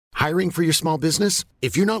Hiring for your small business?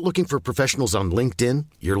 If you're not looking for professionals on LinkedIn,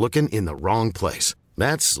 you're looking in the wrong place.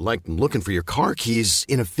 That's like looking for your car keys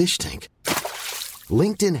in a fish tank.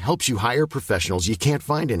 LinkedIn helps you hire professionals you can't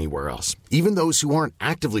find anywhere else, even those who aren't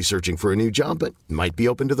actively searching for a new job but might be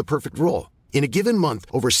open to the perfect role. In a given month,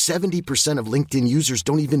 over 70% of LinkedIn users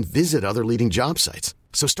don't even visit other leading job sites.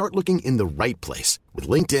 So start looking in the right place. With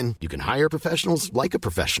LinkedIn, you can hire professionals like a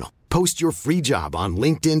professional. Post your free job on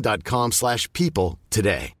linkedin.com/people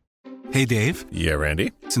today. Hey, Dave. Yeah,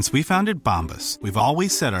 Randy. Since we founded Bombas, we've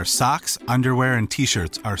always said our socks, underwear, and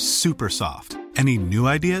T-shirts are super soft. Any new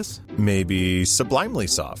ideas? Maybe sublimely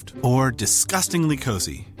soft. Or disgustingly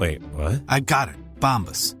cozy. Wait, what? I got it.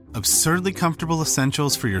 Bombas. Absurdly comfortable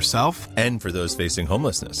essentials for yourself and for those facing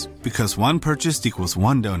homelessness. Because one purchased equals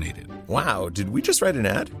one donated. Wow, did we just write an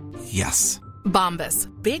ad? Yes. Bombas.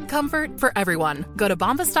 Big comfort for everyone. Go to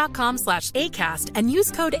bombas.com/ACAST and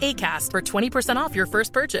use code ACAST for 20% off your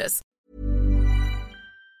first purchase.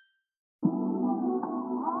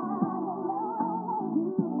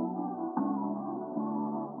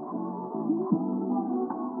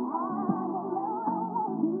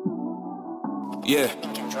 Yeah.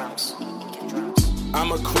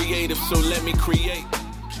 I'm a creative, so let me create.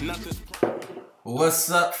 What's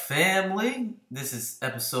up, family? This is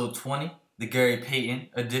episode 20, the Gary Payton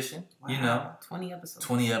edition. Wow, you know, 20 episodes.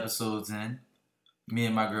 20 episodes in. Me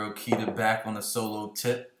and my girl Keita back on a solo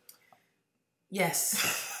tip.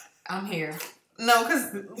 Yes, I'm here. No,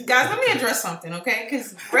 because, guys, let me address something, okay?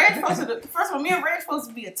 Because first of all, me and Reg supposed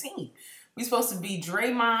to be a team. We supposed to be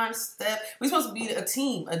Draymond, Steph. We supposed to be a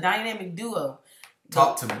team, a dynamic duo.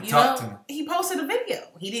 Talk to me. He posted a video.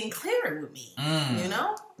 He didn't clear it with me. You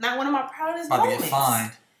know? Not one of my proudest About moments. to get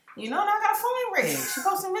fined. You know, and I got to find Reg. She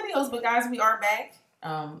posting videos, but guys, we are back.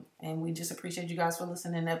 And we just appreciate you guys for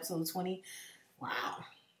listening to episode 20. Wow.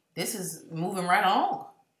 This is moving right on.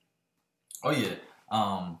 Oh, yeah.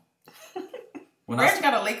 Reg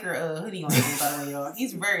got a Laker hoodie on today, by the way, y'all.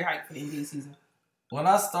 He's very hyped for the NBA season. When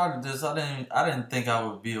I started this, I didn't think I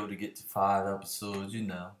would be able to get to 5 episodes, you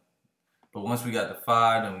know. But once we got to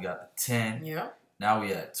 5, then we got to 10. Yeah. Now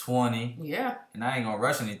we at 20. Yeah. And I ain't gonna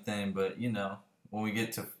rush anything, but you know, when we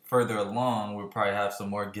get to further along, we'll probably have some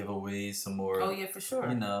more giveaways, some more. Oh yeah, for sure.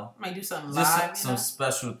 You know, might do something just live. some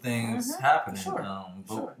special things happening. Sure.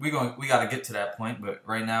 But we got to get to that point. But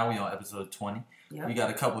right now we on episode 20. Yep. We got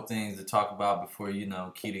a couple things to talk about before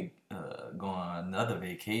Keita go on another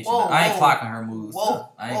vacation. I ain't clocking her moves.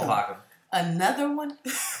 I ain't clocking. Another one.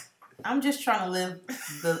 I'm just trying to live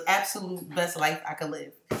the absolute best life I could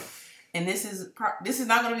live, and this is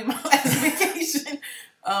not going to be my last vacation.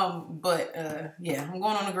 Yeah, I'm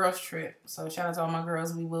going on a girls trip. So shout out to all my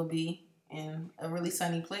girls. We will be in a really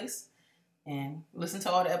sunny place, and listen to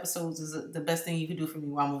all the episodes is the best thing you can do for me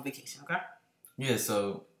while I'm on vacation. Okay? Yeah.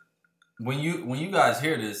 So when you guys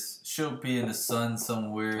hear this, she'll be in the sun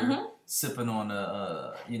somewhere, sipping on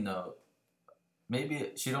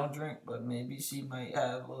maybe she don't drink, but maybe she might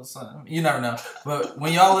have a little something. You never know. But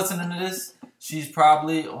when y'all listening to this, she's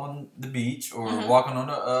probably on the beach or walking on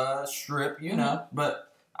the strip, you know.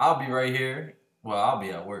 But I'll be right here. Well, I'll be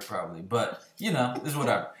at work probably. But, it's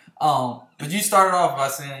whatever. But you started off by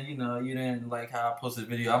saying, you didn't like how I posted the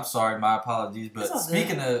video. I'm sorry, my apologies. But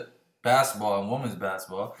speaking of basketball and women's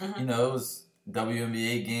basketball, it was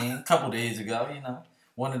WNBA game a couple days ago,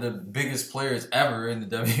 one of the biggest players ever in the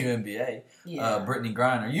WNBA, Brittany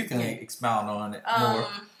Griner. You can expound on it more.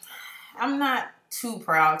 I'm not too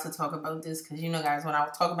proud to talk about this because, guys, when I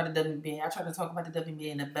talk about the WNBA, I try to talk about the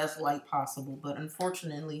WNBA in the best light possible. But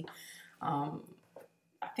unfortunately, I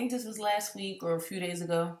think this was last week or a few days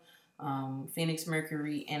ago, Phoenix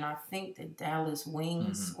Mercury and I think the Dallas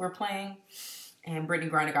Wings were playing. And Brittany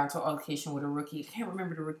Griner got into an altercation with a rookie. I can't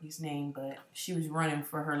remember the rookie's name, but she was running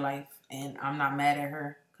for her life. And I'm not mad at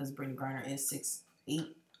her because Brittany Griner is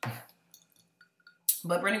 6'8".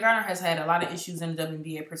 But Brittany Griner has had a lot of issues in the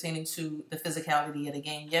WNBA pertaining to the physicality of the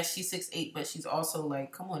game. Yes, she's 6'8", but she's also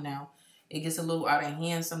like, come on now. It gets a little out of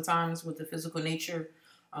hand sometimes with the physical nature.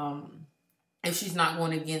 If she's not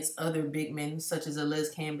going against other big men, such as a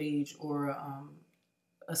Liz Cambage or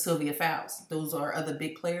a Sylvia Fowles. Those are other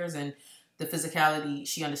big players, and the physicality,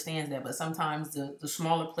 she understands that. But sometimes the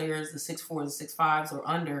smaller players, the 6'4", the 6'5" or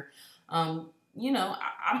under, I'm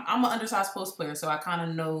an undersized post player, so I kind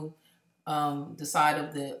of know the side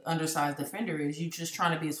of the undersized defender is you just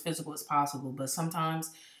trying to be as physical as possible. But sometimes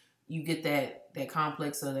you get that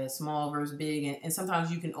complex of that small versus big, and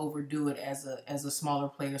sometimes you can overdo it as a smaller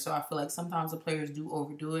player. So I feel like sometimes the players do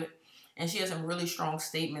overdo it. And she has some really strong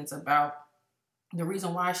statements about the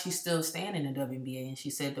reason why she's still staying in the WNBA, and she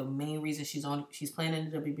said the main reason she's playing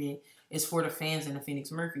in the WNBA is for the fans in the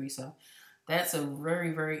Phoenix Mercury. So that's a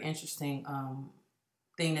very, very interesting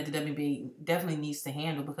thing that the WNBA definitely needs to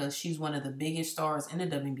handle, because she's one of the biggest stars in the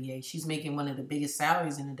WNBA. She's making one of the biggest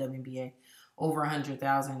salaries in the WNBA, over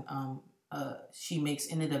 $100,000 she makes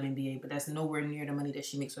in the WNBA, but that's nowhere near the money that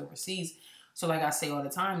she makes overseas. So like I say all the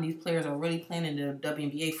time, these players are really playing in the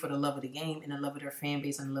WNBA for the love of the game and the love of their fan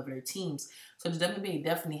base and the love of their teams. So the WNBA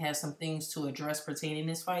definitely has some things to address pertaining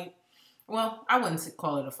to this fight. Well, I wouldn't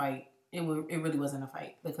call it a fight. It really wasn't a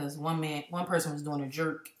fight, because one person was doing a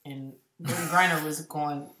jerk, and Brittany Griner was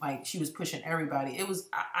going, like, she was pushing everybody. It was,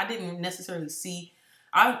 I didn't necessarily see,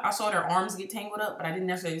 I saw their arms get tangled up, but I didn't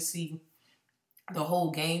necessarily see the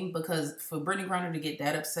whole game, because for Brittany Griner to get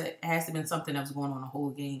that upset, it has to have been something that was going on the whole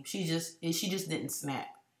game. She just didn't snap,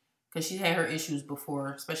 because she had her issues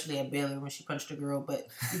before, especially at Baylor when she punched a girl. But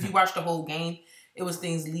if you watch the whole game, it was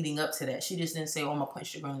things leading up to that. She just didn't say, "Oh, I'm gonna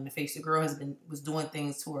punch the girl in the face." The girl was doing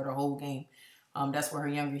things to her the whole game. That's for her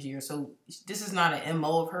younger years. So this is not an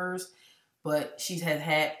MO of hers, but she has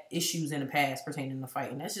had issues in the past pertaining to the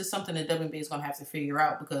fight, and that's just something the WNBA is gonna have to figure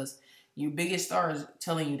out, because your biggest stars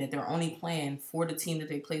telling you that they're only playing for the team that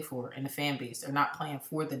they play for and the fan base. They're not playing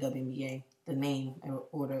for the WNBA, the name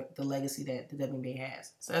or the legacy that the WNBA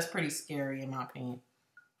has. So that's pretty scary in my opinion.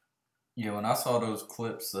 Yeah, when I saw those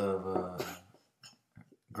clips of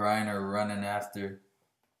Griner running after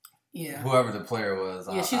whoever the player was.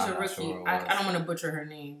 Yeah, she's a rookie. Sure I don't want to butcher her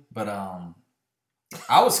name. But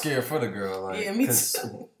I was scared for the girl. Like, yeah, me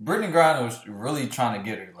too. Brittany Griner was really trying to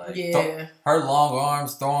get her. Like, her long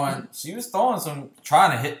arms she was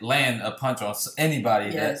trying to land a punch on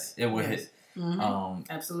anybody that it would hit. Mm-hmm.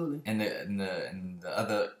 Absolutely. And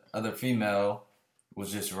the other female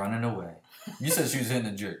was just running away. You said she was hitting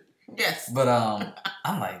a jerk. Yes. But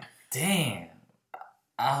I'm like, damn.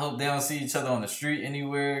 I hope they don't see each other on the street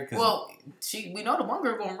anywhere. Well, we know the one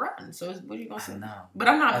girl gonna run, so what are you gonna say? No. But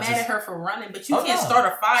I'm not mad at her for running. But you can't start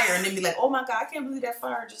a fire and then be like, "Oh my God, I can't believe that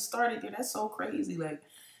fire just started there." That's so crazy. Like,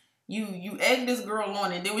 you egg this girl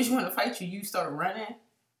on, and then when she want to fight you, you start running.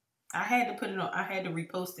 I had to put it on. I had to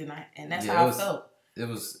repost it, and that's how I felt. It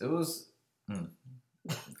was.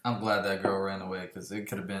 I'm glad that girl ran away, because it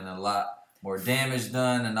could have been a lot more damage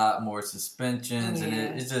done, a lot more suspensions, and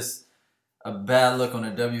it's just a bad look on the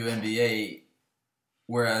WNBA,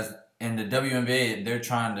 whereas in the WNBA, they're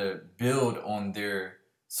trying to build on their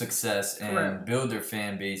success and build their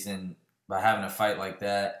fan base, and by having a fight like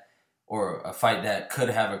that, or a fight that could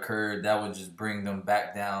have occurred, that would just bring them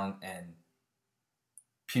back down, and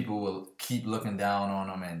people will keep looking down on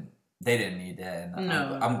them, and they didn't need that. And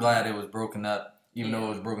I'm glad it was broken up, even though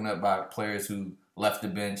it was broken up by players who left the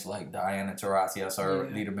bench, like Diana Taurasi. I saw her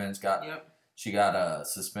lead the bench, she got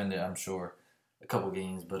suspended, I'm sure, a couple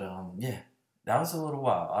games. But, that was a little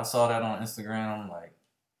wild. I saw that on Instagram. I'm like,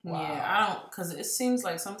 wow. Yeah, I don't, because it seems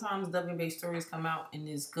like sometimes WNBA stories come out and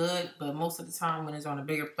it's good, but most of the time when it's on a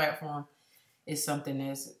bigger platform, it's something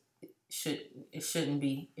it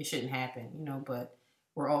shouldn't happen, but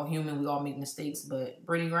we're all human. We all make mistakes. But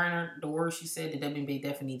Brittany Griner, the word she said, the WNBA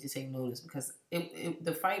definitely need to take notice, because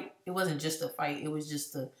the fight, it wasn't just a fight. It was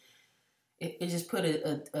just it just put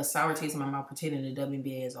a sour taste in my mouth pertaining to the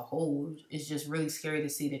WNBA as a whole. It's just really scary to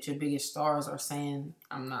see that your biggest stars are saying,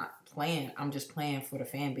 "I'm not playing. I'm just playing for the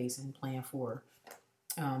fan base and playing for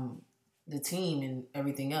the team and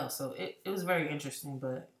everything else." So it was very interesting.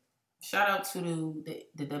 But shout out to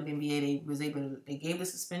the WNBA. They gave the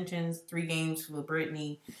suspensions, 3 games for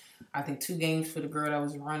Brittany. I think 2 games for the girl that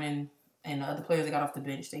was running, and the other players that got off the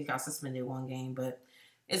bench, they got suspended 1 game. But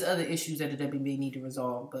it's other issues that the WNBA need to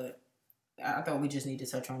resolve. But I thought we just need to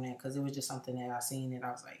touch on that, because it was just something that I seen and I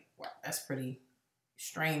was like, wow, that's pretty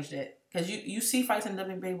strange. That because you see fights in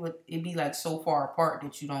WNBA, but it be like so far apart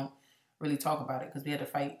that you don't really talk about it. Because we had a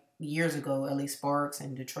fight years ago, LA Sparks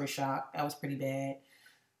and Detroit Shock. That was pretty bad.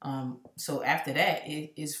 So after that,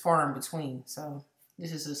 it is far in between. So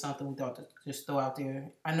this is just something we thought to just throw out there.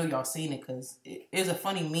 I know y'all seen it, because it is a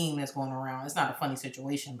funny meme that's going around. It's not a funny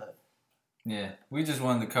situation, but yeah, we just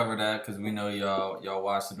wanted to cover that because we know y'all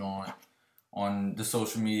watched it on the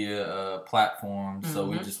social media platforms. Mm-hmm. So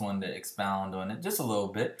we just wanted to expound on it just a little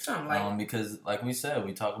bit. Because like we said,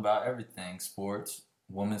 we talk about everything: sports,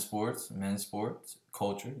 women's sports, men's sports,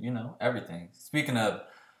 culture, everything. Speaking of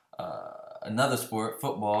another sport,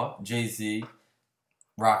 football, Jay-Z,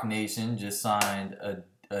 Roc Nation just signed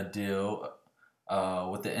a deal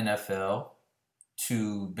with the NFL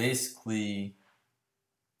to basically,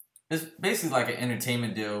 it's basically like an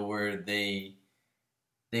entertainment deal where they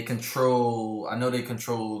control, I know they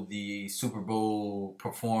control the Super Bowl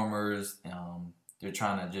performers, they're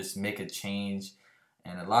trying to just make a change.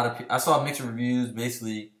 And a lot of people, I saw mixed reviews.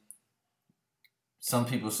 Basically, some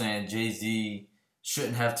people saying Jay-Z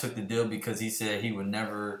shouldn't have took the deal because he said he would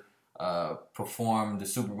never perform the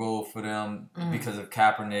Super Bowl for them because of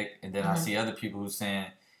Kaepernick. And then I see other people who saying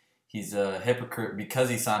he's a hypocrite because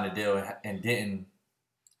he signed a deal and didn't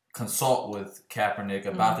consult with Kaepernick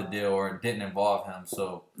about the deal or didn't involve him.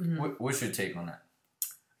 So what's your take on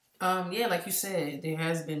that? Yeah, like you said, there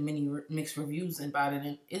has been many mixed reviews about it.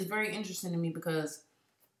 And it's very interesting to me because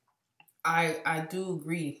I do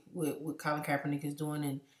agree with what Colin Kaepernick is doing,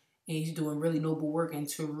 and he's doing really noble work. And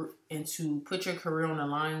to put your career on the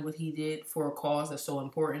line, what he did for a cause that's so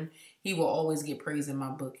important, he will always get praise in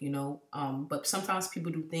my book, you know. But sometimes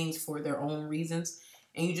people do things for their own reasons,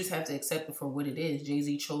 and you just have to accept it for what it is.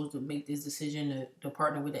 Jay-Z chose to make this decision to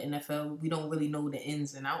partner with the NFL. We don't really know the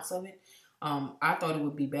ins and outs of it. I thought it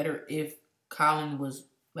would be better if Colin was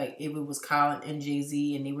if it was Colin and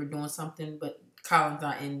Jay-Z and they were doing something, but Colin's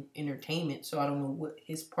not in entertainment, so I don't know what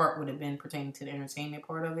his part would have been pertaining to the entertainment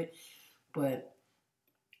part of it. But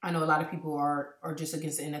I know a lot of people are just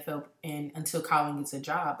against the NFL and until Colin gets a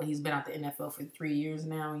job, but he's been out the NFL for 3 years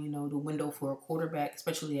now. You know, the window for a quarterback,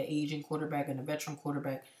 especially an aging quarterback and a veteran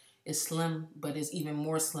quarterback, is slim, but it's even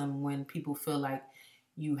more slim when people feel like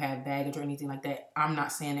you have baggage or anything like that. I'm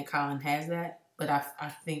not saying that Colin has that, but I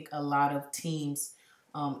think a lot of teams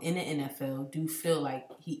in the NFL do feel like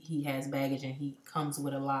he has baggage and he comes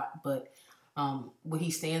with a lot, but what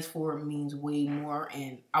he stands for means way more,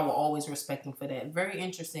 and I will always respect him for that. Very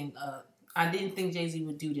interesting. I didn't think Jay-Z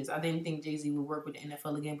would do this. I didn't think Jay-Z would work with the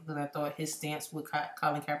NFL again because I thought his stance with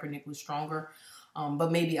Colin Kaepernick was stronger.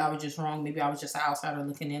 But maybe I was just wrong. Maybe I was just an outsider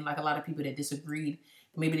looking in, like a lot of people that disagreed.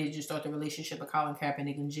 Maybe they just thought the relationship of Colin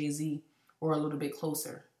Kaepernick and Jay-Z were a little bit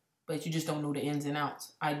closer. But you just don't know the ins and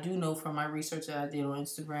outs. I do know from my research that I did on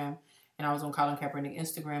Instagram, and I was on Colin Kaepernick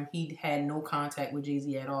Instagram, he had no contact with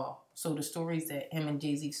Jay-Z at all. So the stories that him and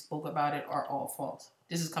Jay-Z spoke about it are all false.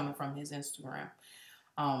 This is coming from his Instagram.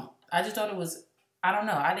 I just thought it was, I don't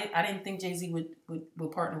know. I didn't think Jay-Z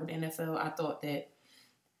would partner with the NFL. I thought that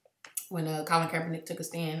when Colin Kaepernick took a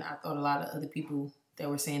stand, I thought a lot of other people that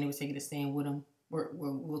were saying they were taking a stand with him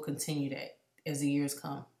will continue that as the years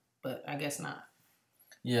come. But I guess not.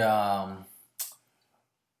 Yeah.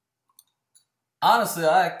 Honestly,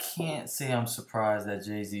 I can't say I'm surprised that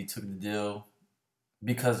Jay-Z took the deal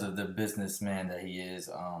because of the businessman that he is.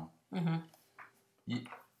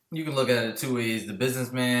 You can look at it two ways. The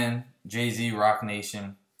businessman, Jay-Z, Roc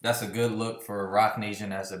Nation. That's a good look for Roc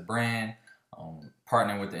Nation as a brand.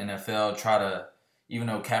 Partnering with the NFL, even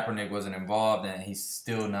though Kaepernick wasn't involved and he's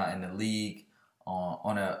still not in the league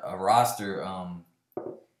on a roster,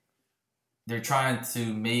 they're trying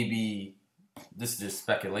to maybe, this is just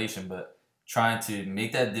speculation, but trying to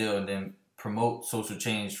make that deal and then promote social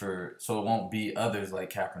change so it won't be others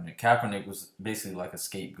like Kaepernick. Kaepernick was basically like a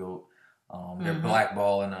scapegoat. They're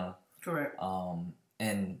blackballing him. Correct.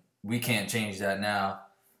 And we can't change that now.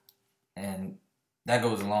 And that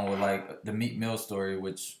goes along with like the Meek Mill story,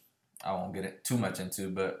 which I won't get it too much into,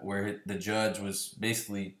 but where the judge was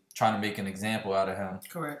basically trying to make an example out of him.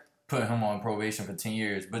 Correct. Put him on probation for 10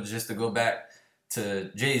 years. But just to go back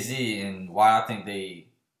to Jay-Z and why I think they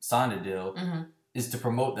signed a deal is to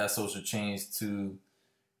promote that social change, to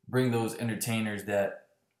bring those entertainers that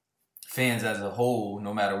fans as a whole,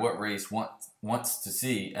 no matter what race, wants to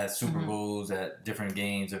see at Super Bowls, at different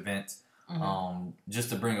games, events, just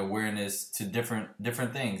to bring awareness to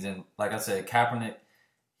different things. And like I said, Kaepernick,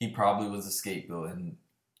 he probably was a scapegoat, and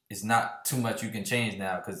it's not too much you can change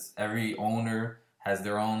now because every owner has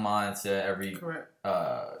their own mindset. Every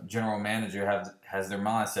general manager has their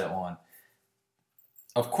mindset on.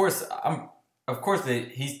 Of course,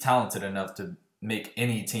 he's talented enough to make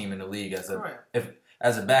any team in the league as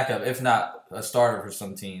a backup, if not a starter for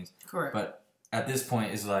some teams. Correct. But at this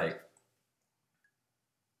point, it's like,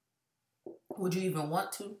 would you even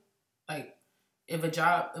want to? Like, if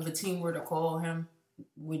a team were to call him,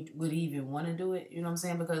 would he even want to do it? You know what I'm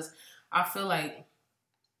saying? Because I feel like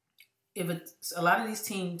a lot of these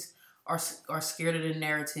teams are scared of the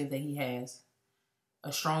narrative that he has.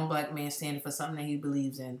 A strong black man standing for something that he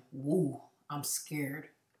believes in. Woo, I'm scared.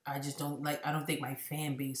 I just don't I don't think my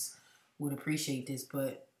fan base would appreciate this,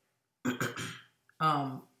 but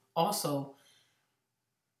also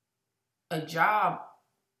a job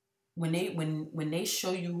when they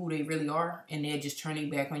show you who they really are and they're just turning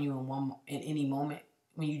back on you in any moment,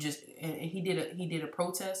 when you just, and he did a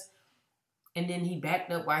protest, and then he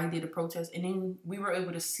backed up why he did a protest, and then we were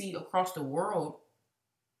able to see across the world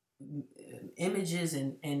images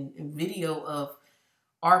and video of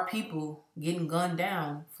our people getting gunned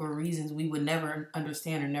down for reasons we would never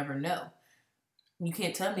understand or never know. You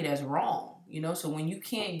can't tell me that's wrong, you know? So when you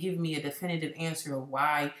can't give me a definitive answer of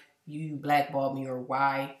why you blackballed me or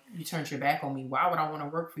why you turned your back on me, why would I want to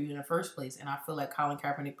work for you in the first place? And I feel like Colin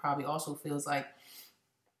Kaepernick probably also feels like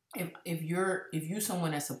if you're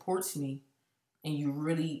someone that supports me and you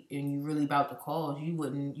really about the cause, you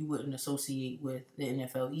wouldn't associate with the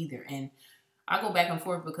NFL either. And I go back and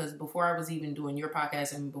forth because before I was even doing your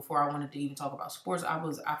podcast and before I wanted to even talk about sports,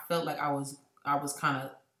 I felt like I was kind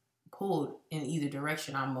of pulled in either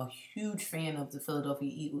direction. I'm a huge fan of the Philadelphia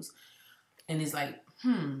Eagles, and it's like,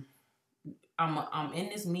 I'm in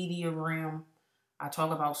this media realm. I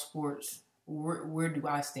talk about sports. Where do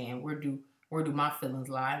I stand? Where do my feelings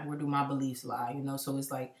lie? Where do my beliefs lie? You know, so it's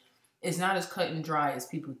like it's not as cut and dry as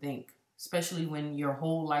people think, especially when your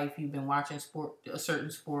whole life you've been watching a certain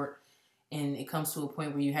sport, and it comes to a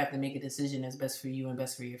point where you have to make a decision that's best for you and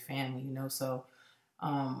best for your family. You know, so.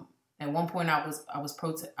 At one point, I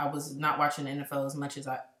was not watching the NFL as much as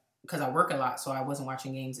because I work a lot, so I wasn't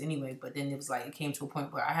watching games anyway. But then it came to a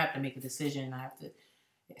point where I have to make a decision and I have to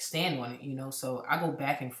stand on it, you know. So I go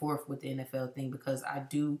back and forth with the NFL thing because I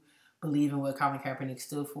do believe in what Colin Kaepernick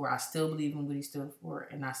stood for. I still believe in what he stood for,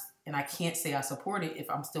 and I can't say I support it if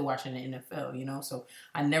I'm still watching the NFL, you know. So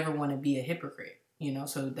I never want to be a hypocrite, you know.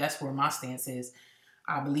 So that's where my stance is.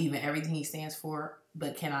 I believe in everything he stands for,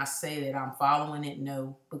 but can I say that I'm following it?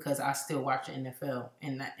 No, because I still watch the NFL,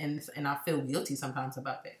 and I feel guilty sometimes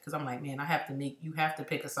about that because I'm like, man, you have to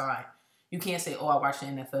pick a side. You can't say, oh, I watch the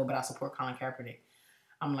NFL, but I support Colin Kaepernick.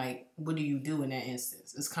 I'm like, what do you do in that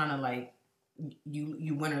instance? It's kind of like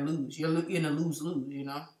you win or lose. You're in a lose-lose, you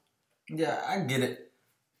know? Yeah, I get it.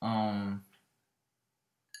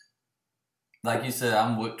 Like you said,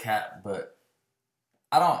 I'm with Cap, but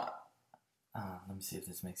I don't. Let me see if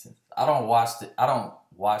this makes sense. I don't watch the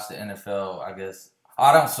NFL. I guess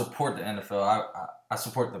I don't support the NFL. I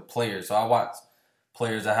support the players. So I watch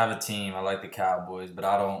players. I have a team. I like the Cowboys, but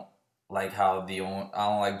I don't like I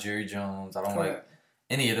don't like Jerry Jones. I don't like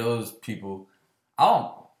any of those people. I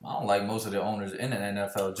don't like most of the owners in the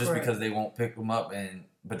NFL just because they won't pick them up,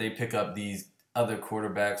 but they pick up these other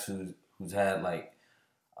quarterbacks who's had like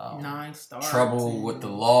 9 stars, trouble with the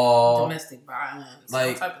law, domestic violence,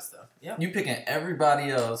 like all type of stuff. Yep. You picking everybody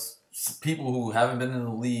else, people who haven't been in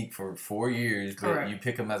the league for 4 years, but you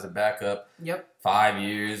pick them as a backup. Yep. 5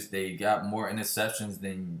 years, they got more interceptions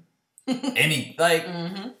than any like.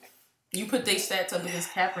 Mm-hmm. You put their stats up against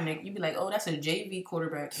Kaepernick, you'd be like, oh, that's a JV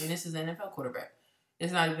quarterback, and this is an NFL quarterback.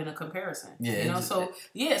 It's not even a comparison. Yeah. You know, so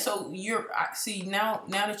now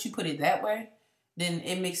that you put it that way, then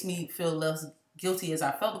it makes me feel less guilty as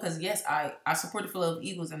I felt because yes, I support the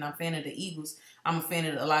Philadelphia Eagles and I'm a fan of the Eagles. I'm a fan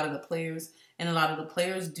of a lot of the players and a lot of the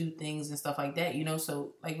players do things and stuff like that, you know.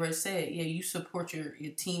 So like Red said, yeah, you support your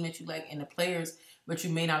team that you like and the players, but you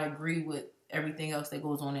may not agree with everything else that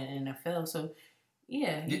goes on in the NFL. So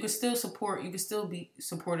yeah, you can still be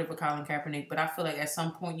supportive of Colin Kaepernick, but I feel like at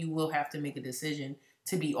some point you will have to make a decision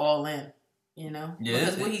to be all in, you know,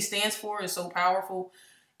 because what he stands for is so powerful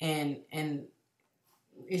and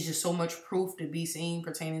it's just so much proof to be seen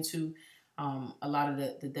pertaining to a lot of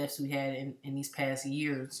the deaths we had in these past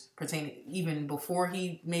years, pertaining even before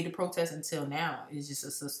he made the protest until now. It's just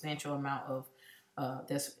a substantial amount of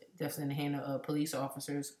deaths in the hand of police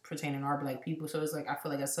officers pertaining to our black people. So it's like I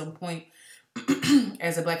feel like at some point,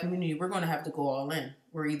 as a black community, we're going to have to go all in.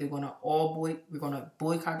 We're either going to we're going to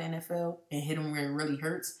boycott the NFL and hit him where it really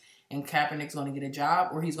hurts, and Kaepernick's going to get a job,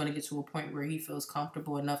 or he's going to get to a point where he feels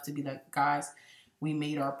comfortable enough to be like, guys, we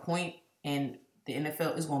made our point, and the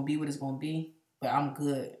NFL is going to be what it's going to be, but I'm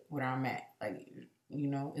good where I'm at. Like, you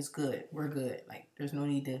know, it's good. We're good. Like, there's no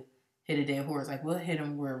need to hit a dead horse. Like, we'll hit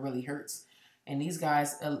them where it really hurts. And these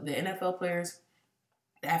guys, the NFL players,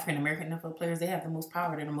 the African-American NFL players, they have the most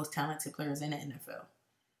power. They're the most talented players in the NFL.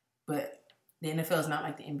 But the NFL is not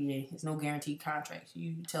like the NBA. There's no guaranteed contracts.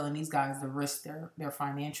 You telling these guys to risk their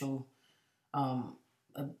financial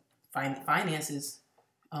finances.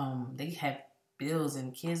 They have bills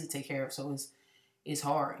and kids to take care of, so it's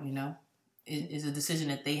hard, you know. It's a decision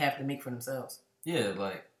that they have to make for themselves. Yeah,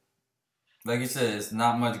 like you said, it's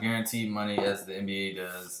not much guaranteed money as the NBA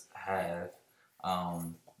does have.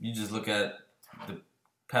 You just look at the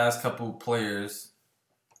past couple players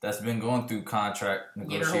that's been going through contract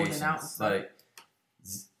negotiations, like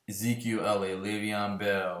Ezekiel Elliott, Le'Veon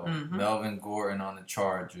Bell, Melvin Gordon on the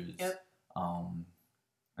Chargers, and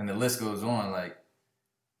the list goes on. Like,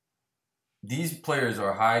 these players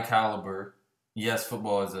are high caliber. Yes,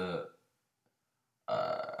 football is a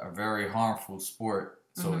very harmful sport,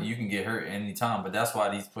 so you can get hurt any time. But that's why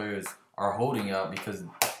these players are holding out because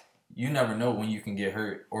you never know when you can get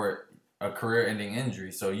hurt or a career-ending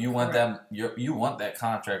injury. So you want you want that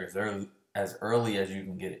contract as early as you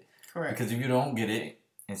can get it. Correct. Because if you don't get it,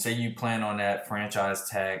 and say you plan on that franchise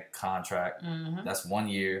tag contract, that's 1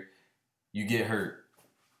 year, you get hurt.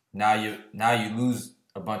 Now you lose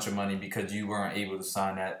a bunch of money because you weren't able to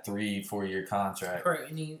sign that 3-4 year contract. Correct,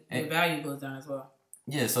 and your value goes down as well.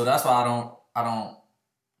 Yeah, so that's why I don't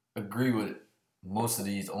agree with most of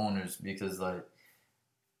these owners because like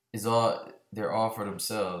they're all for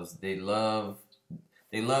themselves. They love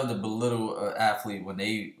to belittle an athlete when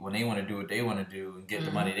they want to do what they want to do and get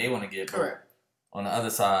the money they want to get. Correct. But on the other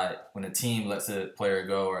side, when a team lets a player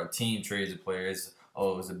go or a team trades a player, it's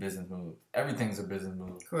a business move. Everything's a business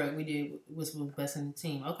move. Correct. We did what's best in the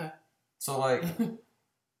team. Okay. So like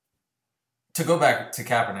to go back to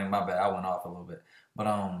Kaepernick, my bad, I went off a little bit, but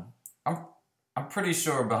I'm pretty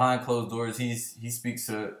sure behind closed doors he speaks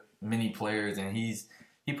to many players and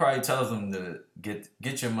he probably tells them to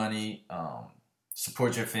get your money,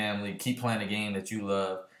 support your family, keep playing the game that you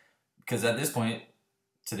love, because at this point,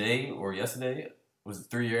 today or yesterday was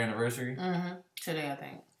the 3-year anniversary. Today, I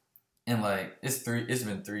think. And like it's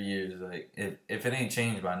been 3 years. Like if it ain't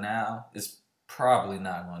changed by now, it's probably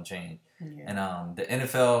not going to change. Yeah. And the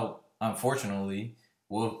NFL, unfortunately,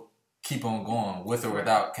 will keep on going with or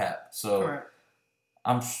without Cap. So. Correct.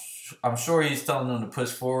 I'm sure he's telling them to push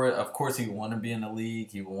forward. Of course, he want to be in the league.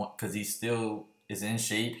 He want because he still is in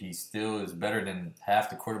shape. He still is better than half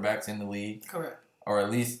the quarterbacks in the league. Correct. Or at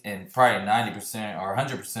least in probably 90% or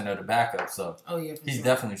 100% of the backups. So he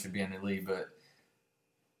definitely should be in the league. But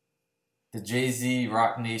the Jay-Z,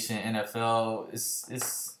 Roc Nation, NFL, it's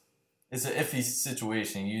an iffy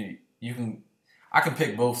situation. I can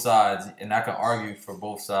pick both sides and I can argue for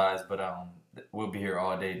both sides, but we'll be here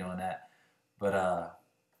all day doing that. But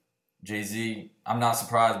Jay-Z, I'm not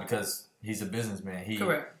surprised because he's a businessman.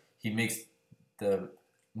 He makes the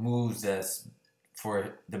moves that's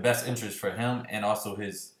for the best interest for him and also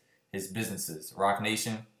his businesses. Roc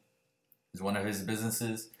Nation is one of his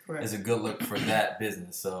businesses. Correct. It's a good look for that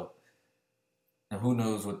business. So, and who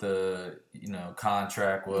knows what the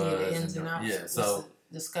contract was? The ins and outs. Yeah, so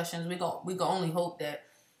discussions. We can only hope that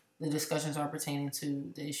the discussions are pertaining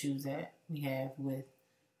to the issues that we have with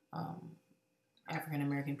African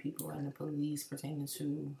American people and the police pertaining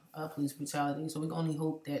to police brutality. So we can only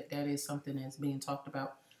hope that is something that's being talked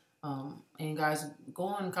about. And guys, go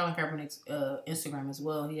on Colin Kaepernick's Instagram as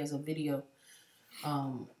well. He has a video.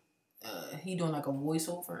 He doing like a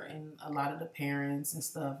voiceover, and a lot of the parents and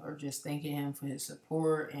stuff are just thanking him for his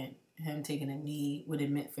support and him taking a knee, what it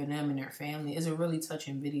meant for them and their family. It's a really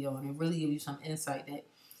touching video, and it really gives you some insight that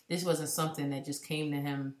this wasn't something that just came to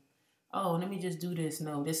him. Oh, let me just do this.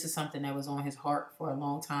 No, this is something that was on his heart for a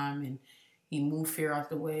long time, and he moved fear out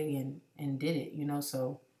the way and did it.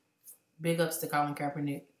 So big ups to Colin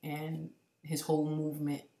Kaepernick and his whole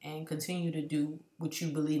movement, and continue to do what you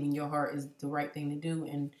believe in your heart is the right thing to do,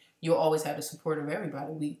 and you'll always have the support of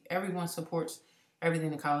everybody. Everyone supports everything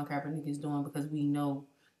that Colin Kaepernick is doing because we know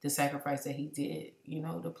the sacrifice that he did.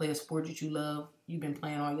 To play a sport that you love, you've been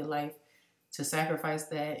playing all your life, to sacrifice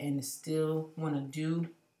that and still want to do,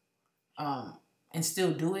 and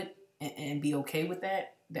still do it and be okay with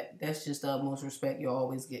that. That's just the most respect you'll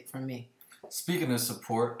always get from me. Speaking of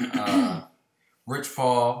support, Rich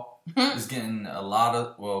Paul is getting got a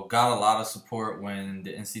lot of support when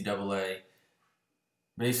the NCAA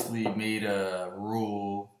basically made a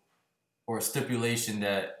rule or a stipulation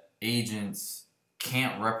that agents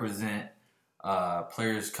can't represent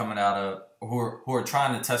players coming out of who are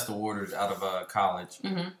trying to test the waters out of college.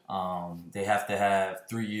 Mm-hmm. They have to have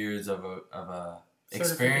 3 years of a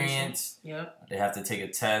experience. Yep. They have to take a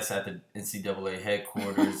test at the NCAA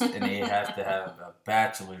headquarters, and they have to have a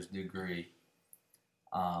bachelor's degree.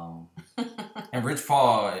 And Rich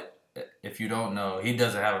Paul, if you don't know, he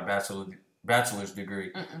doesn't have a bachelor's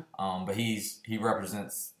degree. But he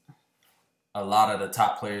represents a lot of the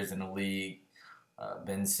top players in the league.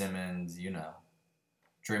 Ben Simmons,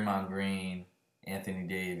 Draymond Green, Anthony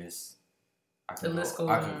Davis. I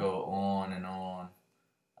could go on and on.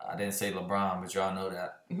 I didn't say LeBron, but y'all know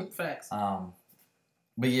that. Facts.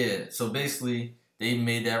 But yeah, so basically they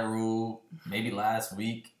made that rule maybe last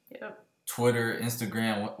week. Yep. Twitter,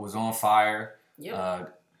 Instagram was on fire.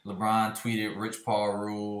 Yep. LeBron tweeted Rich Paul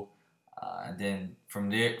rule. And then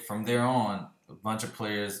from there on, a bunch of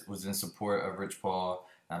players was in support of Rich Paul.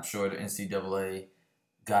 I'm sure the NCAA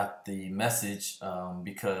got the message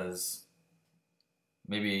because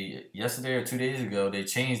maybe yesterday or 2 days ago, they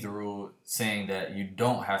changed the rule saying that you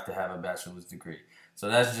don't have to have a bachelor's degree. So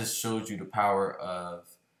that just shows you the power of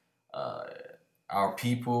our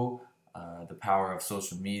people, the power of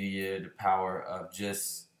social media, the power of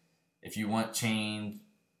just, if you want change,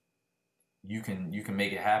 you can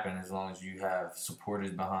make it happen as long as you have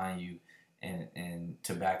supporters behind you and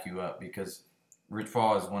to back you up. Because Rich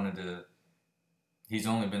Paul is he's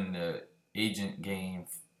only been in the agent game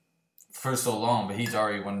for so long, but he's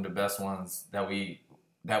already one of the best ones that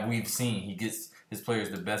we've seen. He gets his players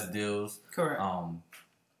the best deals. Correct.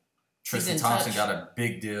 Tristan Thompson got a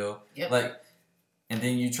big deal. Yep. And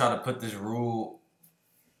then you try to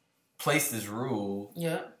place this rule.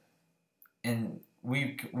 Yep. And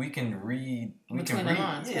we can read between the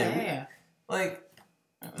lines. Yeah.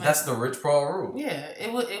 That's the Rich Paul rule. Yeah,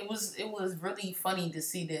 it was really funny to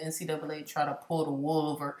see the NCAA try to pull the wool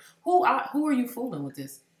over. Who are you fooling with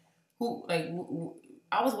this?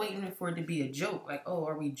 I was waiting for it to be a joke. Like, oh,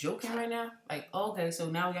 are we joking right now? Like, okay, so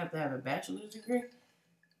now we have to have a bachelor's degree?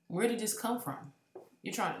 Where did this come from?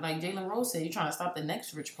 You're trying, like Jalen Rose said, you're trying to stop the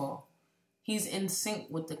next Rich Paul. He's in sync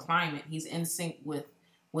with the climate. He's in sync with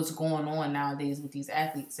what's going on nowadays with these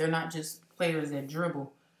athletes. They're not just players that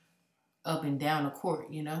dribble up and down the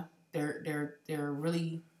court, you know? They're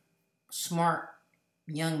really smart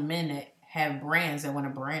young men that have brands that want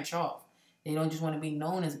to branch off. They don't just want to be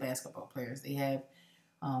known as basketball players. They have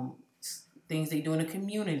things they do in the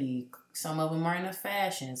community. Some of them are into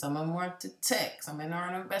fashion. Some of them are into tech. Some of them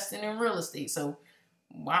are investing in real estate. So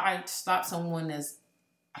why stop someone that's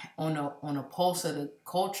on a pulse of the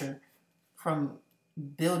culture from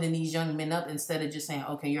building these young men up instead of just saying,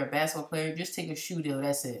 okay, you're a basketball player, just take a shoe deal,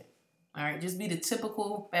 that's it. All right, just be the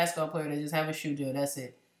typical basketball player that just have a shoe deal, that's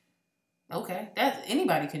it. Okay,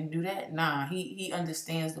 anybody can do that. Nah, he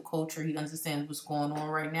understands the culture. He understands what's going on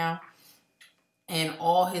right now, and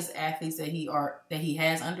all his athletes that he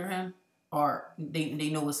has under him they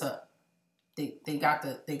know what's up. They got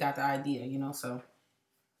the idea, you know. So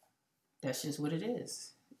that's just what it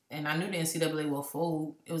is. And I knew the NCAA will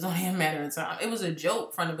fold. It was only a matter of time. It was a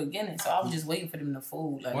joke from the beginning, so I was just waiting for them to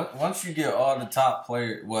fold. Like, once you get all the top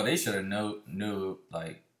players, well, they should have knew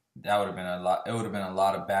like that would have been a lot. It would have been a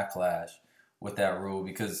lot of backlash with that rule,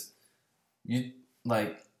 because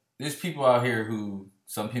there's people out here who,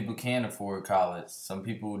 some people can afford college, some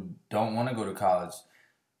people don't want to go to college.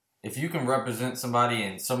 If you can represent somebody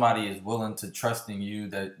and somebody is willing to trust in you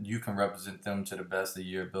that you can represent them to the best of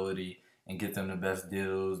your ability and get them the best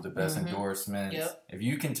deals, the best endorsements. Yep. If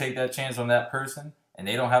you can take that chance on that person and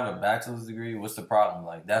they don't have a bachelor's degree, what's the problem?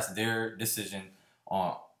 Like, that's their decision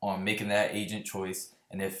on making that agent choice.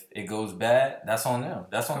 And if it goes bad, that's on them.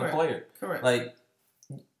 That's on the player. Correct. Like,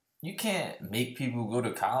 you can't make people go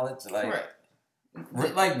to college. Like,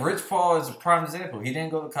 correct. Like Rich Paul is a prime example. He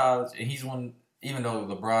didn't go to college, and he's one, even though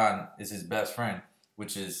LeBron is his best friend,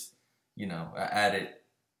 which is, you know, an added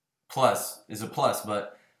plus, is a plus.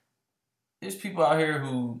 But there's people out here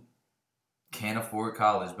who can't afford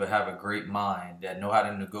college but have a great mind, that know how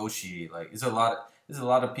to negotiate. Like, there's a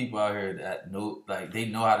lot of people out here that know, like, they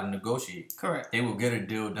know how to negotiate. Correct. They will get a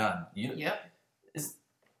deal done. Yep. It's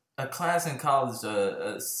a class in college,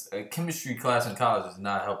 a chemistry class in college is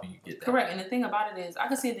not helping you get that. Correct. And the thing about it is, I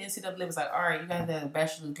can see the NCAA was like, all right, you got to have a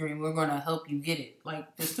bachelor's degree, and we're going to help you get it.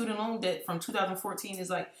 Like, the student loan debt from 2014 is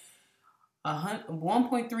like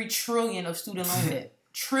 1.3 trillion of student loan debt.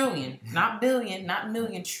 Trillion, not billion, not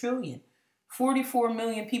million, trillion. 44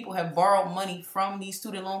 million people have borrowed money from these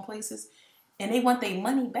student loan places, and they want their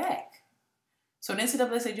money back. So the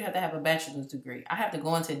NCAA said you have to have a bachelor's degree. I have to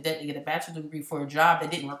go into debt to get a bachelor's degree for a job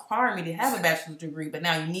that didn't require me to have a bachelor's degree, but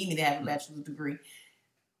now you need me to have a bachelor's degree.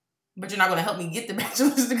 But you're not going to help me get the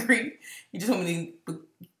bachelor's degree. You just want me to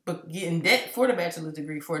get in debt for the bachelor's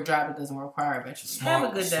degree for a job that doesn't require a bachelor's degree.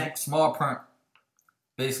 Have a good day. Small print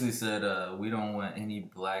basically said, we don't want any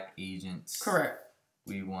black agents. Correct.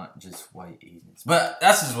 We want just white agents. But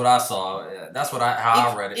that's just what I saw. That's what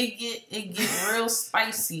I read it. It get real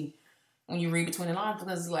spicy when you read between the lines,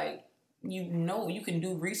 because, like, you know, you can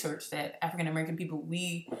do research that African American people,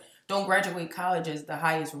 we don't graduate college as the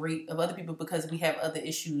highest rate of other people because we have other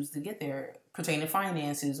issues to get there pertaining to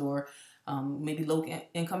finances or maybe low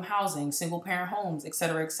income housing, single parent homes, et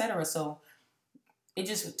cetera, et cetera. So it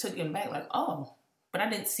just took him back, like, oh, but I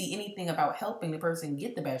didn't see anything about helping the person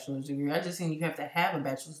get the bachelor's degree. I just seen you have to have a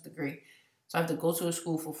bachelor's degree. So I have to go to a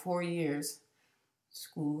school for 4 years.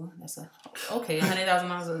 School, that's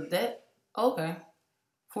 $100,000 of debt. Okay.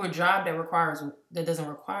 For a job that doesn't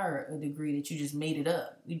require a degree, that you just made it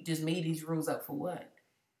up. You just made these rules up for what?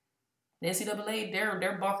 The NCAA,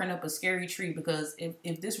 they're barking up a scary tree, because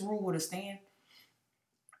if this rule were to stand,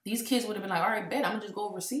 these kids would have been like, all right, bet, I'm going to just go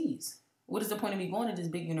overseas. What is the point of me going to this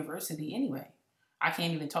big university anyway? I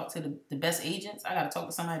can't even talk to the best agents. I got to talk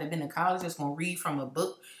to somebody that's been to college that's going to read from a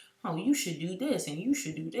book oh, you should do this and you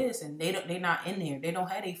should do this, and they're not in there. They don't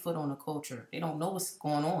have a foot on the culture. They don't know what's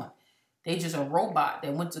going on. They just a robot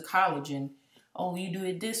that went to college and, oh, you do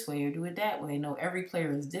it this way or do it that way. No, every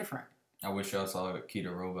player is different. I wish y'all saw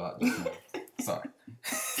Keita Robot. Sorry.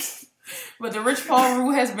 But the Rich Paul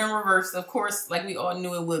rule has been reversed, of course, like we all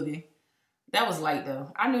knew it would be. That was light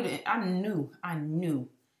though. I knew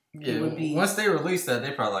it would be. Once they released that,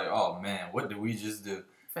 they probably like, oh man, what did we just do?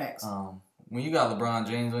 Facts. When you got LeBron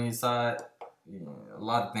James on your side, a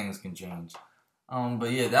lot of things can change.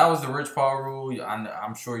 But yeah, that was the Rich Paul rule.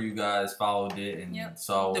 I'm sure you guys followed it and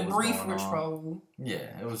saw what the was brief going Rich on. Paul rule.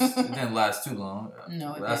 Yeah, it didn't last too long.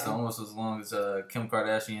 No, it lasted didn't. almost as long as Kim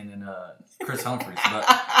Kardashian and Chris Humphries. But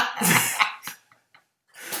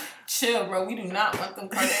chill, bro. We do not want them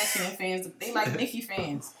Kardashian fans. They like Nicki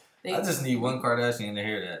fans. I just need one Kardashian to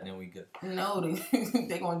hear that, and then we good. No,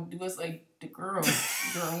 they gonna do us like the girl,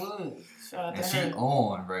 Wood. Shout out to And her. she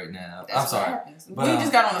on right now. That's I'm sorry. But, we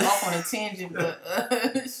just got off on a tangent,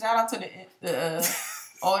 but shout out to the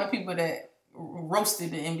all the people that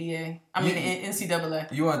roasted the NBA. I mean the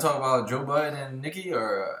NCAA. You want to talk about Joe Budden and Nicki,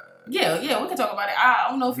 or? Yeah, we can talk about it. I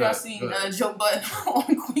don't know if y'all seen Joe Budden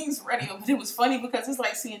on Queen's Radio, but it was funny because it's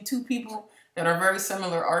like seeing two people that are very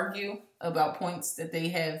similar argue about points that they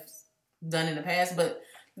have done in the past. But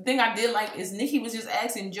the thing I did like is Nicki was just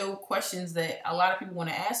asking Joe questions that a lot of people want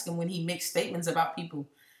to ask him when he makes statements about people.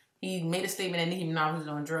 He made a statement that Nicki Minaj was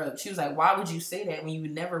on drugs. She was like, why would you say that when you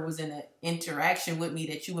never was in an interaction with me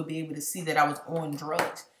that you would be able to see that I was on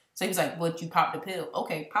drugs? So he was like, but you popped a pill.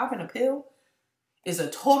 Okay, popping a pill is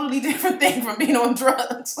a totally different thing from being on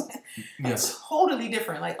drugs. Yes. Totally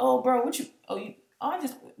different. Like, oh, bro, one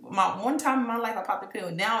time in my life I popped a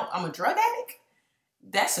pill. Now I'm a drug addict?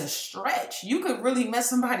 That's a stretch. You could really mess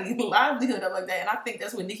somebody's livelihood up like that. And I think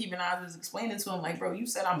that's what Nicki Minaj was explaining to him. Like, bro, you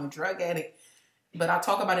said I'm a drug addict, but I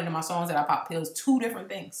talk about it in my songs that I pop pills. Two different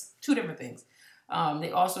things.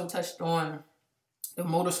 They also touched on the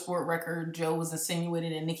motorsport record. Joe was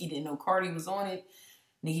insinuating that Nicki didn't know Cardi was on it.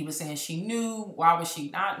 Nicki was saying she knew. Why would she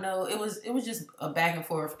not know? It was just a back and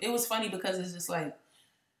forth. It was funny because it's just like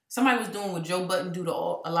somebody was doing what Joe Budden do to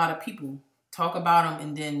a lot of people. Talk about him,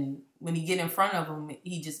 and then when he get in front of him,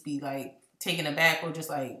 he just be like taken aback or just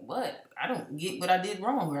like, what? I don't get what I did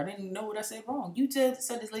wrong, or I didn't know what I said wrong. You said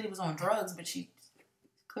this lady was on drugs, but she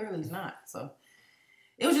clearly is not. So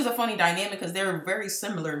it was just a funny dynamic because they're very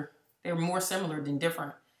similar. They're more similar than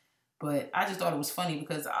different. But I just thought it was funny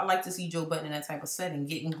because I like to see Joe Budden in that type of setting,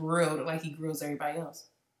 getting grilled like he grills everybody else.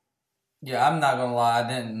 Yeah, I'm not gonna lie.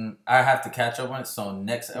 I have to catch up on it. So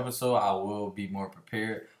next episode, I will be more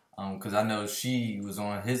prepared. Because I know she was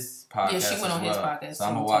on his podcast. Yeah, she went on his podcast. So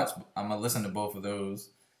I'm gonna watch. I'm gonna listen to both of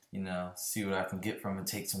those. See what I can get from it.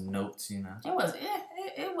 Take some notes.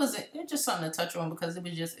 It was just something to touch on because it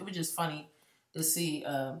was just funny to see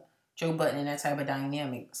Joe Budden in that type of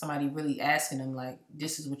dynamic. Somebody really asking him like,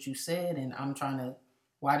 "This is what you said," and I'm trying to.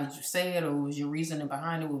 Why did you say it, or what was your reasoning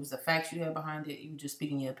behind it? What was the facts you had behind it? You were just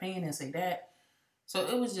speaking your opinion and say that. So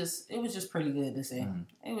it was just pretty good to see.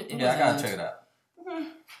 Mm-hmm. I gotta check it out.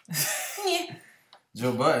 Yeah.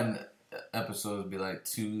 Joe Budden episodes be like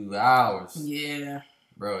 2 hours. Yeah.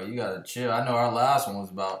 Bro, you gotta chill. I know our last one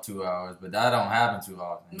was about 2 hours, but that don't happen too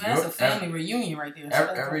often. That's a family reunion right there.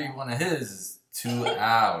 Every one of his is 2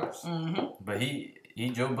 hours. Mm-hmm. But he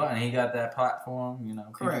Joe Budden, he got that platform,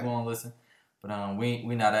 Correct. People gonna listen. But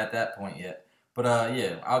we not at that point yet. But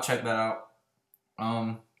yeah, I'll check that out.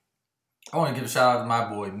 I want to give a shout out to my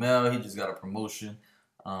boy Mel. He just got a promotion.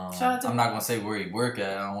 Shout out to I'm not gonna say where he work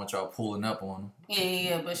at. I don't want y'all pulling up on him.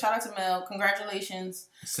 Yeah. But shout out to Mel. Congratulations.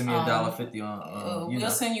 Send me $1.50 on.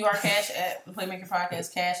 We'll send you our cash app, the Playmaker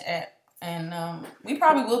Podcast cash app, and we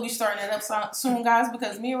probably will be starting it up soon, guys,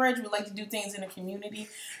 because me and Reggie would like to do things in the community,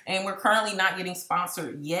 and we're currently not getting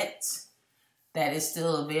sponsored yet. That is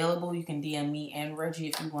still available. You can DM me and Reggie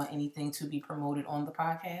if you want anything to be promoted on the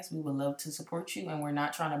podcast. We would love to support you, and we're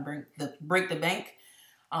not trying to break the bank.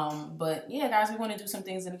 But yeah, guys, we want to do some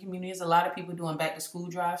things in the community. There's a lot of people doing back to school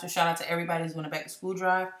drives. So shout out to everybody who's doing a back to school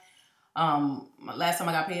drive. Last time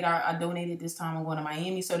I got paid, I donated. This time I'm going to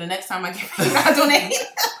Miami. So the next time I get paid, I'll donate.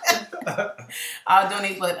 I'll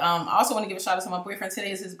donate. But I also want to give a shout out to my boyfriend.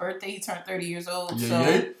 Today is his birthday. He turned 30 years old.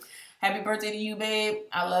 Happy birthday to you, babe.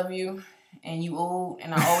 I love you. And you old.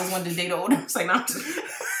 And I always wanted to date an older. It's like, no.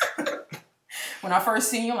 When I first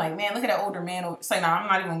seen you, I'm like, man, look at that older man. It's like, nah, I'm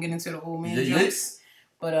not even going to get into the old man jokes.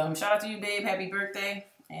 But shout out to you, babe. Happy birthday.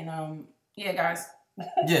 And yeah, guys.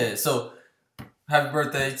 Yeah, so happy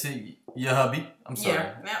birthday to your hubby. I'm sorry.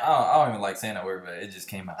 Yeah. I don't even like saying that word, but it just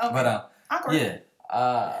came out. Okay. But yeah.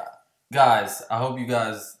 Guys, I hope you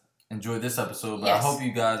guys enjoyed this episode, but Yes. I hope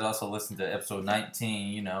you guys also listened to episode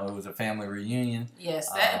 19. You know, it was a family reunion.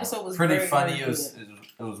 Yes, that episode was pretty very, funny. very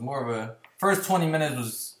It was more of a first 20 minutes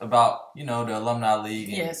was about the alumni league.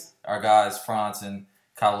 And Yes. our guys France and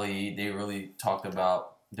Khalid, they really talked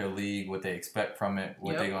about their league, what they expect from it,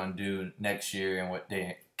 what they're gonna do next year, and what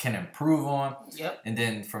they can improve on. Yep. And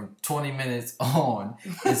then from 20 minutes on,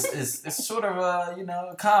 it's sort of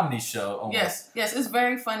a comedy show. Almost. Yes, it's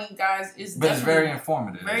very funny, guys. It's very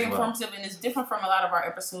informative. Very as well. informative, and it's different from a lot of our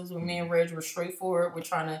episodes where me and Reg were straightforward. We're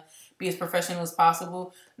trying to be as professional as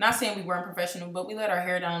possible. Not saying we weren't professional, but we let our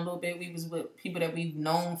hair down a little bit. We was with people that we've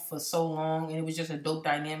known for so long, and it was just a dope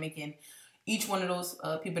dynamic. And each one of those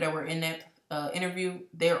people that were in that interview,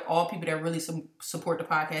 they're all people that really support the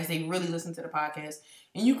podcast. They really listen to the podcast.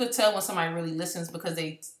 And you could tell when somebody really listens because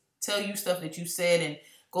they tell you stuff that you said and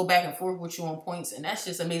go back and forth with you on points. And that's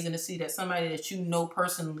just amazing to see that somebody that you know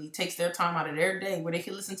personally takes their time out of their day where they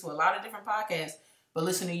can listen to a lot of different podcasts, but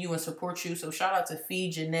listen to you and support you. So shout out to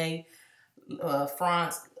Fee, Janae,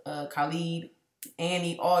 France, Khalid,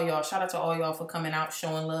 Annie, all y'all. Shout out to all y'all for coming out,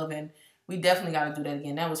 showing love. And we definitely got to do that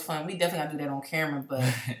again. That was fun. We definitely got to do that on camera, but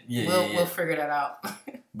we'll figure that out.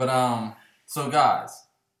 But so guys,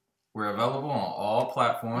 we're available on all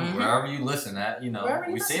platforms, wherever you listen at. We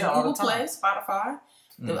say it all Google the time. Play, Spotify,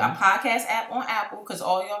 the podcast app on Apple, because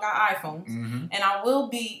all y'all got iPhones. And I'm going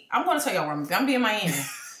to tell y'all where I'm going to be in Miami.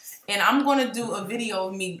 And I'm going to do a video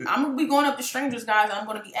of me. I'm going to be going up to strangers, guys. And I'm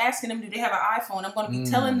going to be asking them, do they have an iPhone? I'm going to be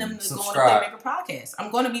telling them to go on the Playmaker podcast. I'm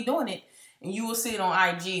going to be doing it. And you will see it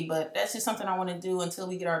on IG. But that's just something I want to do until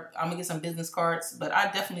we get I'm going to get some business cards. But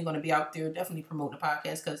I'm definitely going to be out there, definitely promote the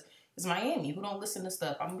podcast because it's Miami. Who don't listen to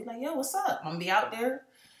stuff? I'm going to be like, yo, what's up? I'm going to be out there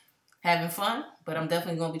having fun. But I'm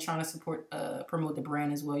definitely going to be trying to promote the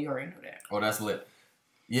brand as well. You already know that. Oh, that's lit.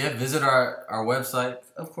 Yeah, visit our website.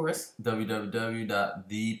 Of course.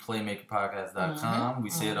 www.theplaymakerpodcast.com. We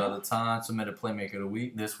say it all the time. Submit a Playmaker of the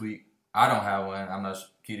Week. This week, I don't have one. I'm not sure.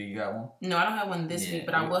 Keita, you got one? No, I don't have one this week,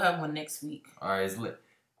 but I will have one next week. All right, it's lit.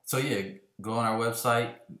 So, yeah, go on our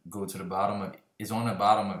website. Go to the bottom it's on the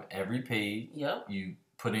bottom of every page. Yep. You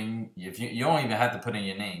put in, if you don't even have to put in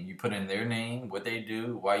your name. You put in their name, what they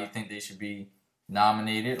do, why you think they should be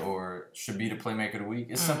nominated or should be the Playmaker of the Week.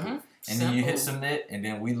 It's simple. And then you hit submit, and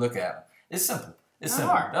then we look at them. It's simple. It's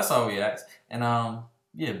simple. Hard. That's all we ask. And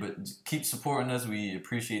but keep supporting us. We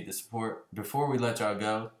appreciate the support. Before we let y'all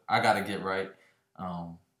go, I gotta get right.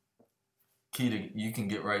 Keita, you can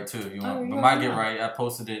get right too if you want. But my get right, I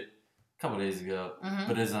posted it a couple days ago.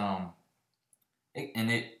 But it's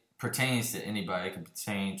it pertains to anybody. It can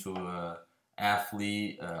pertain to a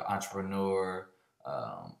athlete, entrepreneur,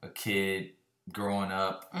 a kid growing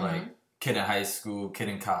up, like kid in high school, kid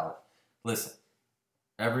in college. Listen,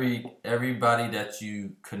 everybody that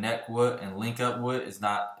you connect with and link up with is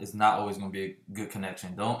not always going to be a good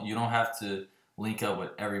connection. You don't have to link up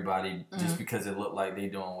with everybody just because it look like they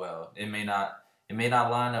doing well. It may not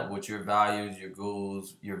line up with your values, your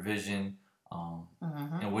goals, your vision,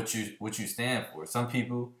 and what you stand for. Some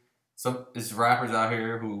it's rappers out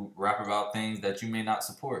here who rap about things that you may not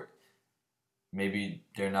support. Maybe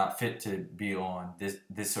they're not fit to be on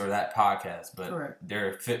this or that podcast, but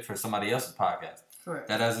they're fit for somebody else's podcast. Correct.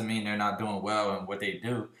 That doesn't mean they're not doing well in what they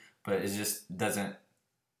do, but it just doesn't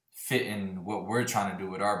fit in what we're trying to do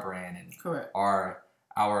with our brand and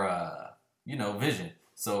our vision.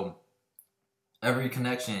 So every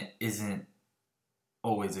connection isn't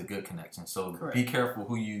always a good connection. So be careful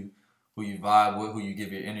who you vibe with, who you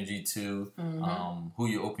give your energy to, who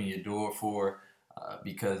you open your door for,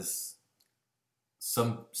 because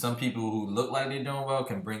some people who look like they're doing well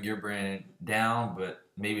can bring your brand down, but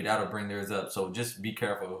maybe that'll bring theirs up. So just be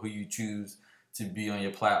careful who you choose to be on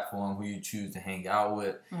your platform, who you choose to hang out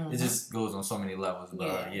with. It just goes on so many levels.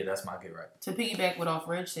 But that's my get right. To piggyback what off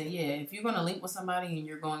Reg said, if you're going to link with somebody and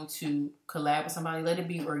you're going to collab with somebody, let it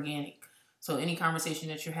be organic. So any conversation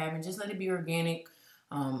that you're having, just let it be organic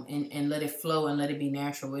and let it flow and let it be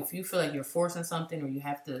natural. If you feel like you're forcing something or you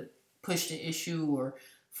have to push the issue or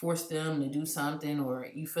force them to do something, or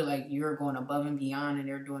you feel like you're going above and beyond and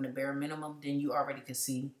they're doing the bare minimum, then you already can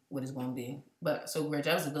see what it's going to be. But so Reg,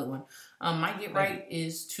 that was a good one. My get right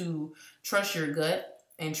is to trust your gut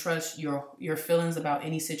and trust your feelings about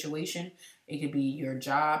any situation. It could be your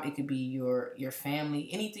job, it could be your family,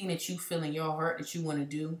 anything that you feel in your heart that you want to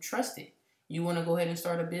do, trust it. You want to go ahead and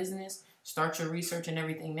start a business, start your research and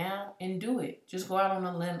everything now and do it. Just go out on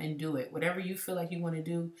a limb and do it. Whatever you feel like you want to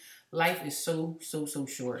do, life is so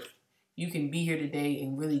short. You can be here today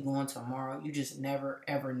and really go on tomorrow. You just never,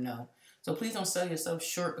 ever know. So please don't sell yourself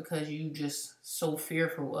short because you just so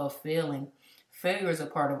fearful of failing. failure is a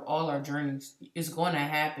part of all our journeys. It's going to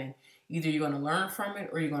happen. Either you're going to learn from it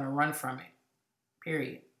or you're going to run from it.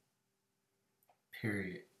 Period.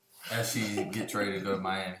 As she gets ready to go to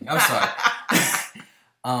Miami. I'm sorry.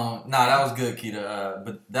 That was good, Keita.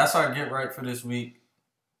 But that's our get right for this week.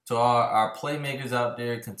 To all our playmakers out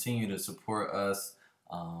there, continue to support us.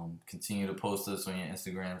 Continue to post us on your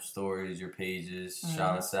Instagram stories, your pages.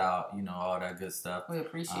 Shout us out. All that good stuff. We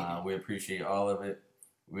appreciate it. We appreciate all of it.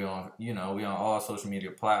 We on all social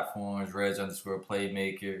media platforms.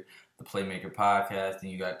 Reg_Playmaker, the Playmaker Podcast. And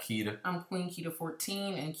you got Keita. I'm Queen Keita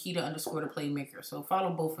 14 and Keita _ the Playmaker. So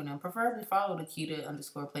follow both of them. Preferably follow the Keita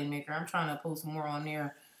 _ Playmaker. I'm trying to post more on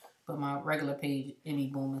there, but my regular page it be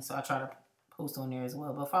booming, so I try to post on there as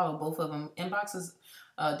well. But follow both of them. Inboxes,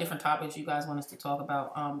 different topics you guys want us to talk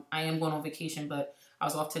about. I am going on vacation, but I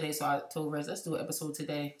was off today, so I told Rez, let's do an episode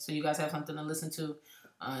today, so you guys have something to listen to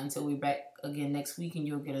until we're back again next week, and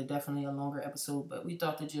you'll get definitely a longer episode. But we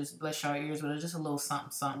thought to just bless y'all ears with just a little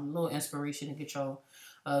something, a little inspiration to get y'all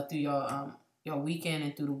through your weekend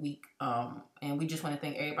and through the week. And we just want to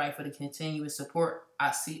thank everybody for the continuous support.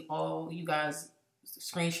 I see all you guys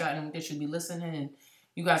screenshotting that should be listening, and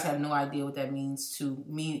you guys have no idea what that means to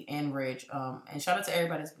me and Reg. And shout out to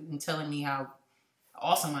everybody that's been telling me how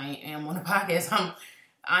awesome I am on the podcast.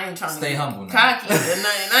 I ain't trying to stay humble cocky, and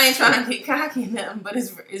I ain't trying to get cocky now. But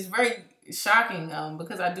it's very shocking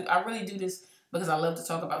because I really do this because I love to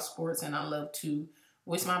talk about sports and I love to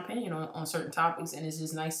voice my opinion on certain topics. And it's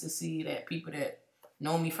just nice to see that people that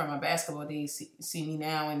know me from my basketball days see me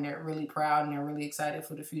now, and they're really proud and they're really excited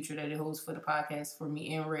for the future that it holds for the podcast for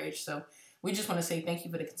me and Reg. So we just want to say thank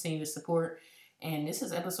you for the continuous support. And this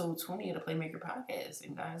is episode 20 of the Playmaker Podcast.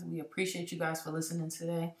 And guys, we appreciate you guys for listening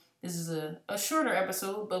today. This is a shorter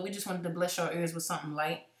episode, but we just wanted to bless your ears with something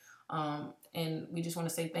light. And we just want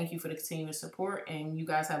to say thank you for the continuous support. And you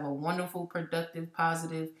guys have a wonderful, productive,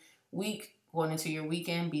 positive week going into your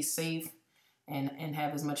weekend. Be safe and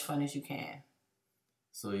have as much fun as you can.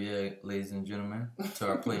 So yeah, ladies and gentlemen, to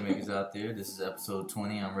our playmakers out there, this is episode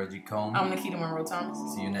 20. I'm Reggie Coleman. I'm Nikita Monroe Thomas.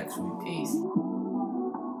 See you next week. Peace.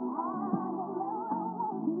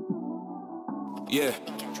 Yeah.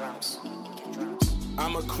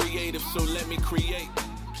 I'm a creative, so let me create.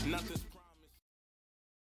 Nothing's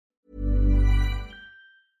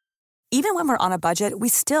Even when we're on a budget, we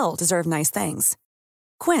still deserve nice things.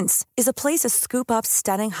 Quince is a place to scoop up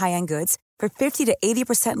stunning high-end goods for 50 to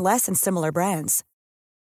 80% less than similar brands.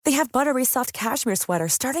 They have buttery soft cashmere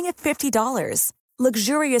sweaters starting at $50,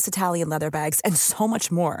 luxurious Italian leather bags, and so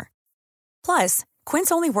much more. Plus,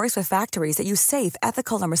 Quince only works with factories that use safe,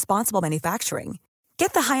 ethical, and responsible manufacturing.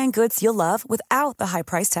 Get the high-end goods you'll love without the high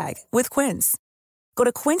price tag with Quince. Go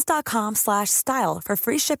to quince.com/style for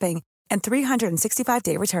free shipping and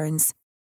 365-day returns.